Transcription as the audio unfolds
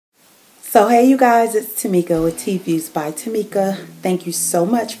So hey you guys, it's Tamika with Tea Views by Tamika. Thank you so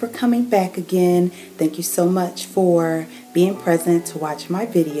much for coming back again. Thank you so much for being present to watch my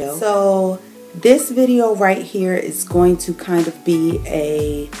video. So this video right here is going to kind of be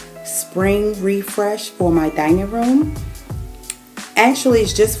a spring refresh for my dining room. Actually,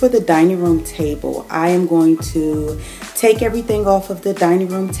 it's just for the dining room table. I am going to take everything off of the dining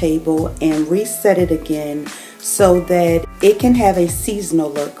room table and reset it again so that it can have a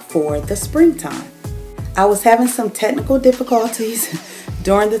seasonal look for the springtime. I was having some technical difficulties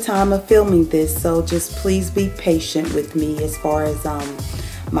during the time of filming this, so just please be patient with me as far as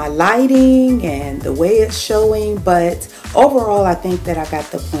my lighting and the way it's showing, but overall I think that I got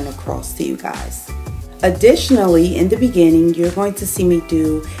the point across to you guys. Additionally, in the beginning, you're going to see me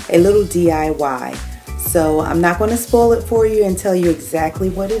do a little DIY. So I'm not going to spoil it for you and tell you exactly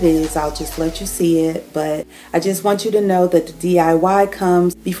what it is. I'll just let you see it. But I just want you to know that the DIY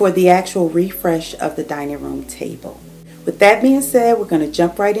comes before the actual refresh of the dining room table. With that being said, we're going to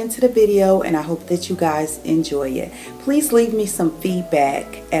jump right into the video, and I hope that you guys enjoy it. Please leave me some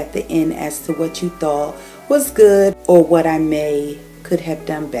feedback at the end as to what you thought was good or what I could have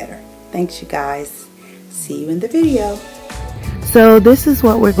done better. Thanks you guys. See you in the video. So this is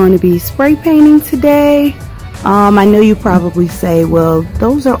what we're going to be spray painting today. I know you probably say, well,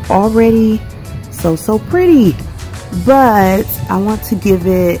 those are already so pretty, but I want to give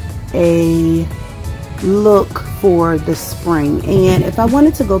it a look for the spring. And if I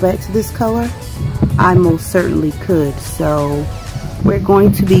wanted to go back to this color, I most certainly could. So we're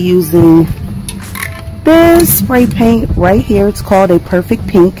going to be using this spray paint right here. It's called a Perfect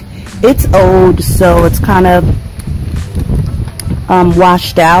Pink. It's old, so it's kind of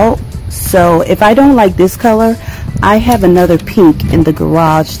washed out. So if I don't like this color, I have another pink in the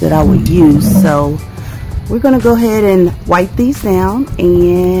garage that I would use. So we're going to go ahead and wipe these down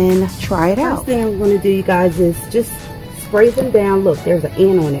and try it out. First thing I'm going to do, you guys, is just spray them down. Look, there's an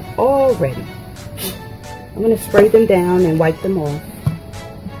ant on it already. I'm going to spray them down and wipe them off.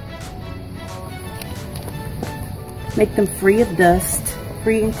 Make them free of dust,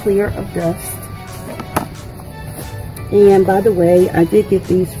 free and clear of dust. And by the way, I did get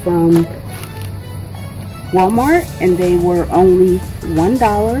these from Walmart, and they were only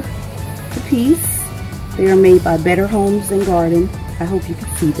 $1 a piece. They are made by Better Homes and Garden. I hope you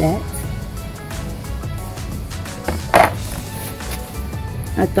can see that.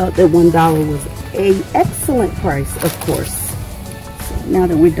 I thought that $1 was an excellent price, of course. So now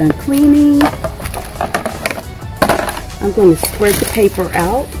that we're done cleaning, I'm going to spread the paper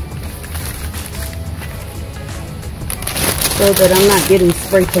out so that I'm not getting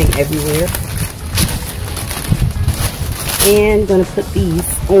spray paint everywhere. And I'm going to put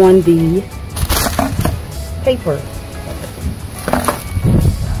these on the paper,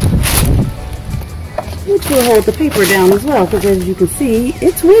 which will hold the paper down as well, because as you can see,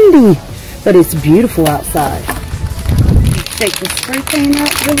 it's windy, but it's beautiful outside. Take the spray paint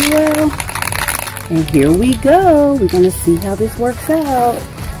out really well, and here we go. We're going to see how this works out.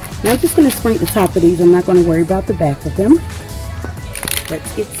 Now I'm just going to sprinkle the top of these. I'm not going to worry about the back of them.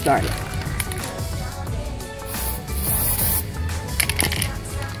 Let's get started.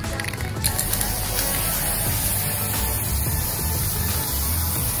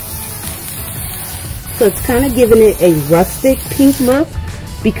 So it's kind of giving it a rustic pink look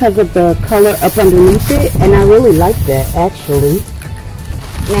because of the color up underneath it, and I really like that actually.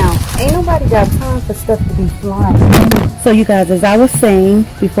 Now, ain't nobody got time for stuff to be flying. So you guys, as I was saying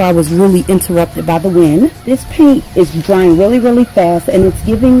before I was really interrupted by the wind, this paint is drying really fast, and it's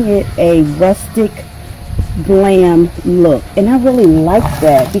giving it a rustic glam look. And I really like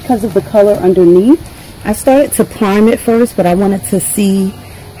that because of the color underneath. I started to prime it first, but I wanted to see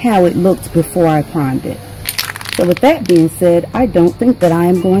how it looked before I primed it. So with that being said, I don't think that I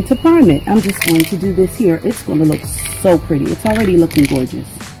am going to prime it. I'm just going to do this here. It's going to look so pretty. It's already looking gorgeous.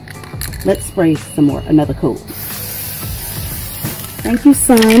 Let's spray some more, another coat. Thank you,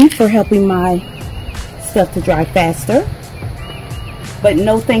 sun, for helping my stuff to dry faster. But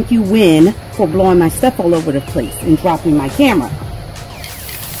no thank you, wind, for blowing my stuff all over the place and dropping my camera.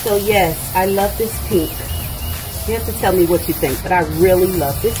 So yes, I love this pink. You have to tell me what you think, but I really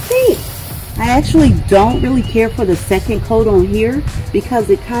love this pink. I actually don't really care for the second coat on here because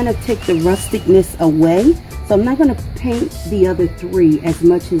it kind of takes the rusticness away. So I'm not going to paint the other three as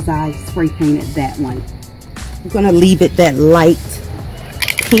much as I spray painted that one. I'm going to leave it that light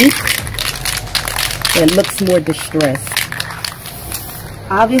pink that looks more distressed.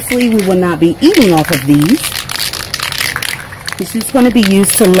 Obviously, we will not be eating off of these. This is going to be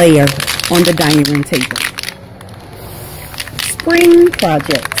used to layer on the dining room table. Spring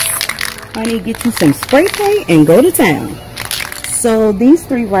projects. Honey, get you some spray paint and go to town. So these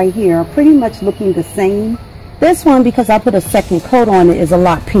three right here are pretty much looking the same. This one, because I put a second coat on it, is a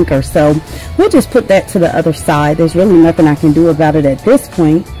lot pinker. So we'll just put that to the other side. There's really nothing I can do about it at this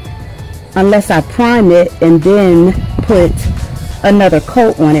point, unless I prime it and then put another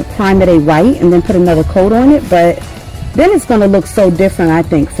coat on it. Prime it a white and then put another coat on it. But then it's going to look so different, I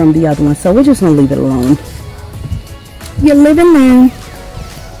think, from the other one. So we're just going to leave it alone. You live and learn.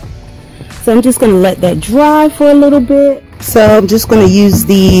 So I'm just going to let that dry for a little bit. So I'm just going to use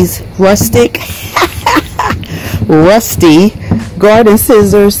these rusty garden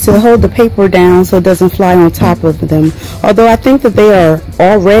scissors to hold the paper down so it doesn't fly on top of them. Although I think that they are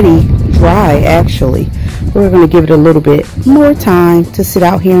already dry, actually. We're going to give it a little bit more time to sit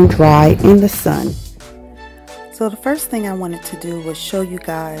out here and dry in the sun. So the first thing I wanted to do was show you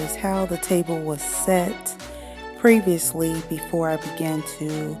guys how the table was set previously before I began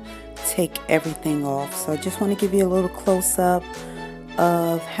to take everything off. So I just want to give you a little close-up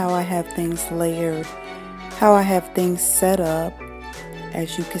of how I have things layered, how I have things set up,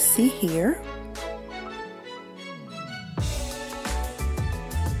 as you can see here.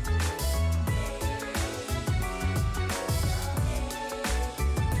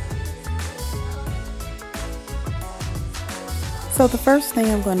 So the first thing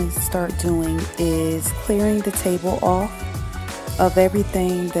I'm going to start doing is clearing the table off of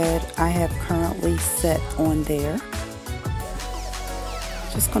everything that I have currently set on there.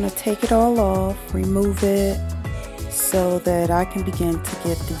 Just going to take it all off, remove it, so that I can begin to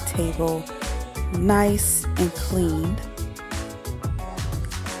get the table nice and cleaned.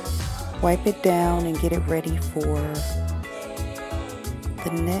 Wipe it down and get it ready for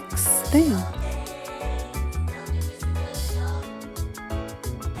the next thing.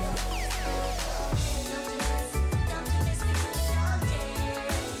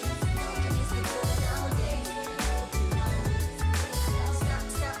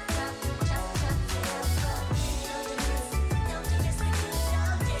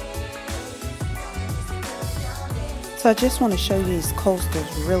 So I just want to show you these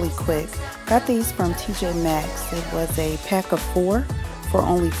coasters really quick. Got these from TJ Maxx. It was a pack of 4 for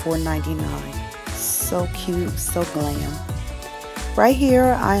only $4.99. So cute, so glam. Right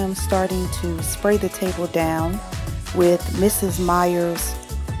here I am starting to spray the table down with Mrs. Meyer's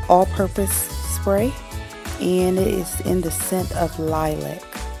all-purpose spray, and it is in the scent of lilac.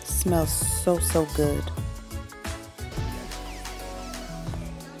 It smells so good.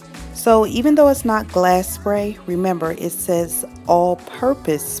 So even though it's not glass spray, remember it says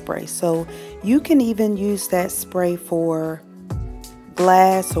all-purpose spray. So you can even use that spray for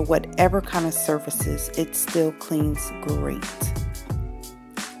glass or whatever kind of surfaces. It still cleans great.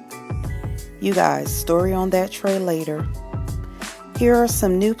 You guys, story on that tray later. Here are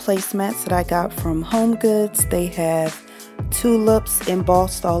some new placemats that I got from Home Goods. They have tulips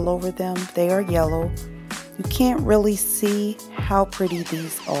embossed all over them. They are yellow. You can't really see how pretty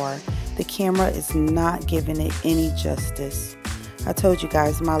these are. The camera is not giving it any justice. I told you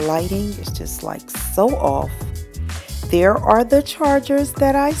guys my lighting is just like so off. There are the chargers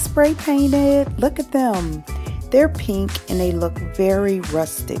that I spray painted. Look at them. They're pink and they look very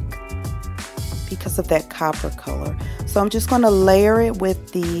rustic because of that copper color. So I'm just going to layer it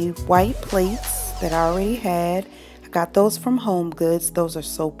with the white plates that I already had. I got those from Home Goods. Those are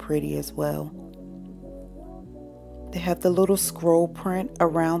so pretty as well. They have the little scroll print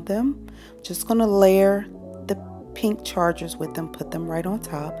around them. Just going to layer the pink chargers with them, put them right on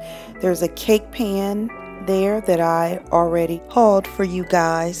top. There's a cake pan there that I already hauled for you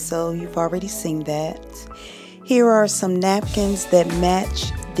guys, so you've already seen that. Here are some napkins that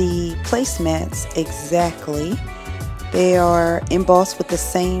match the placemats exactly. They are embossed with the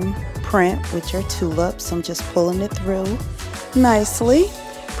same print, which are tulips. I'm just pulling it through nicely.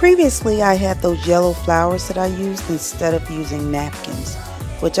 Previously, I had those yellow flowers that I used instead of using napkins,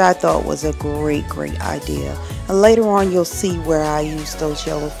 which I thought was a great idea. And later on, you'll see where I use those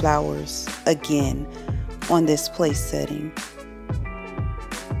yellow flowers again on this place setting.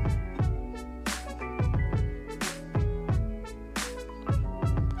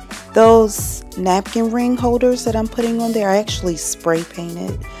 Those napkin ring holders that I'm putting on there, I actually spray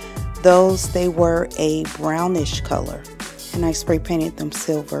painted those. They were a brownish color, and I spray painted them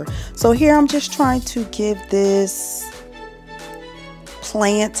silver. So here I'm just trying to give this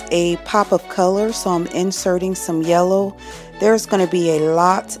plant a pop of color, so I'm inserting some yellow. There's going to be a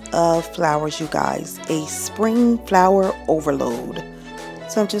lot of flowers, you guys, a spring flower overload.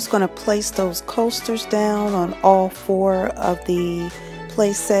 So I'm just going to place those coasters down on all 4 of the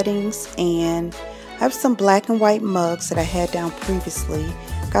place settings, and I have some black and white mugs that I had down previously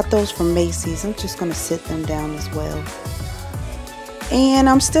Got those from Macy's. I'm just going to sit them down as well. And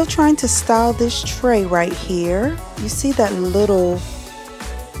I'm still trying to style this tray right here. You see that little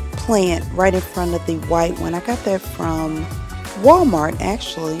plant right in front of the white one. I got that from Walmart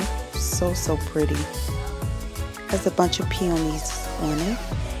actually. So pretty. Has a bunch of peonies on it.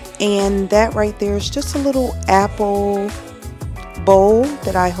 And that right there is just a little apple bowl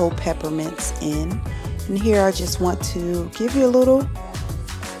that I hold peppermints in. And here I just want to give you a little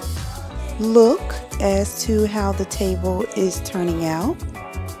look as to how the table is turning out.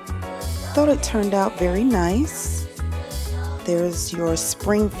 Thought it turned out very nice. There's your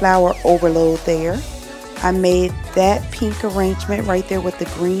spring flower overload there. I made that pink arrangement right there with the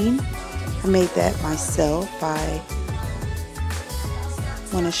green. I made that myself. I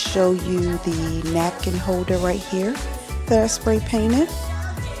want to show you the napkin holder right here that I spray painted.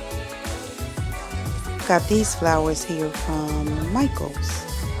 Got these flowers here from Michael's.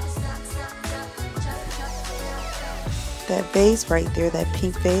 That vase right there, that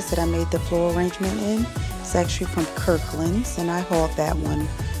pink vase that I made the floral arrangement in, is actually from Kirkland's, and I hauled that one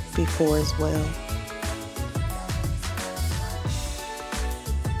before as well.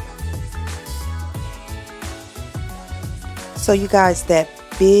 So you guys, that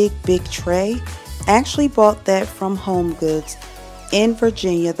big tray, I actually bought that from Home Goods in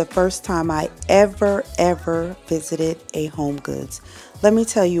Virginia the first time I ever visited a Home Goods. Let me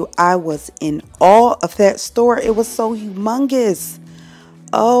tell you, I was in awe of that store. It was so humongous.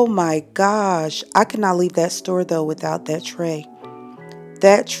 Oh my gosh. I could not leave that store though without that tray.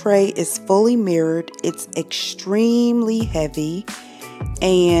 That tray is fully mirrored. It's extremely heavy.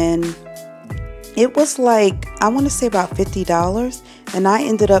 And it was like, I want to say about $50. And I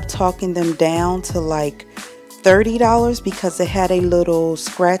ended up talking them down to like $30 because it had a little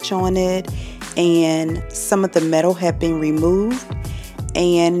scratch on it. And some of the metal had been removed.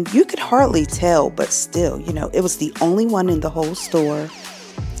 And you could hardly tell, but still, you know, it was the only one in the whole store.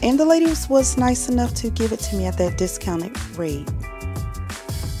 And the lady was nice enough to give it to me at that discounted rate.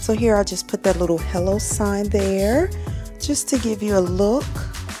 So here I just put that little hello sign there just to give you a look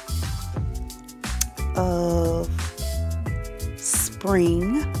of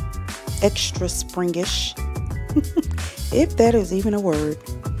spring, extra springish, if that is even a word.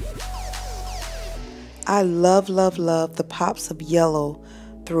 I love the pops of yellow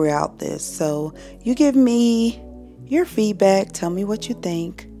throughout this. So you give me your feedback. Tell me what you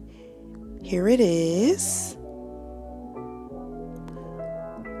think. Here it is.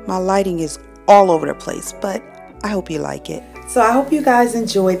 My lighting is all over the place, but I hope you like it. So I hope you guys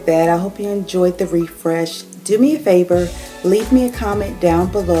enjoyed that. I hope you enjoyed the refresh. Do me a favor, leave me a comment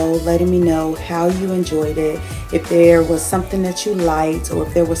down below letting me know how you enjoyed it. If there was something that you liked, or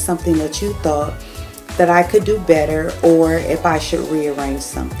if there was something that you thought that I could do better, or if I should rearrange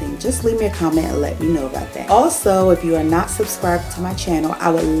something. Just leave me a comment and let me know about that. Also, if you are not subscribed to my channel,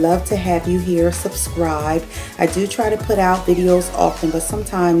 I would love to have you here subscribed. I do try to put out videos often, but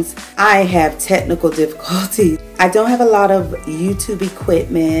sometimes I have technical difficulties. I don't have a lot of YouTube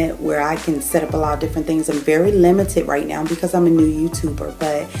equipment where I can set up a lot of different things. I'm very limited right now because I'm a new YouTuber,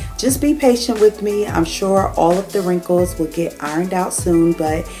 but just be patient with me. I'm sure all of the wrinkles will get ironed out soon,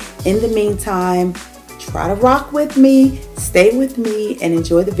 but in the meantime, try to rock with me, stay with me, and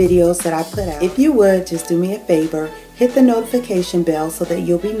enjoy the videos that I put out. If you would, just do me a favor, hit the notification bell so that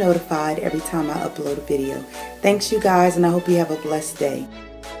you'll be notified every time I upload a video. Thanks you guys, and I hope you have a blessed day.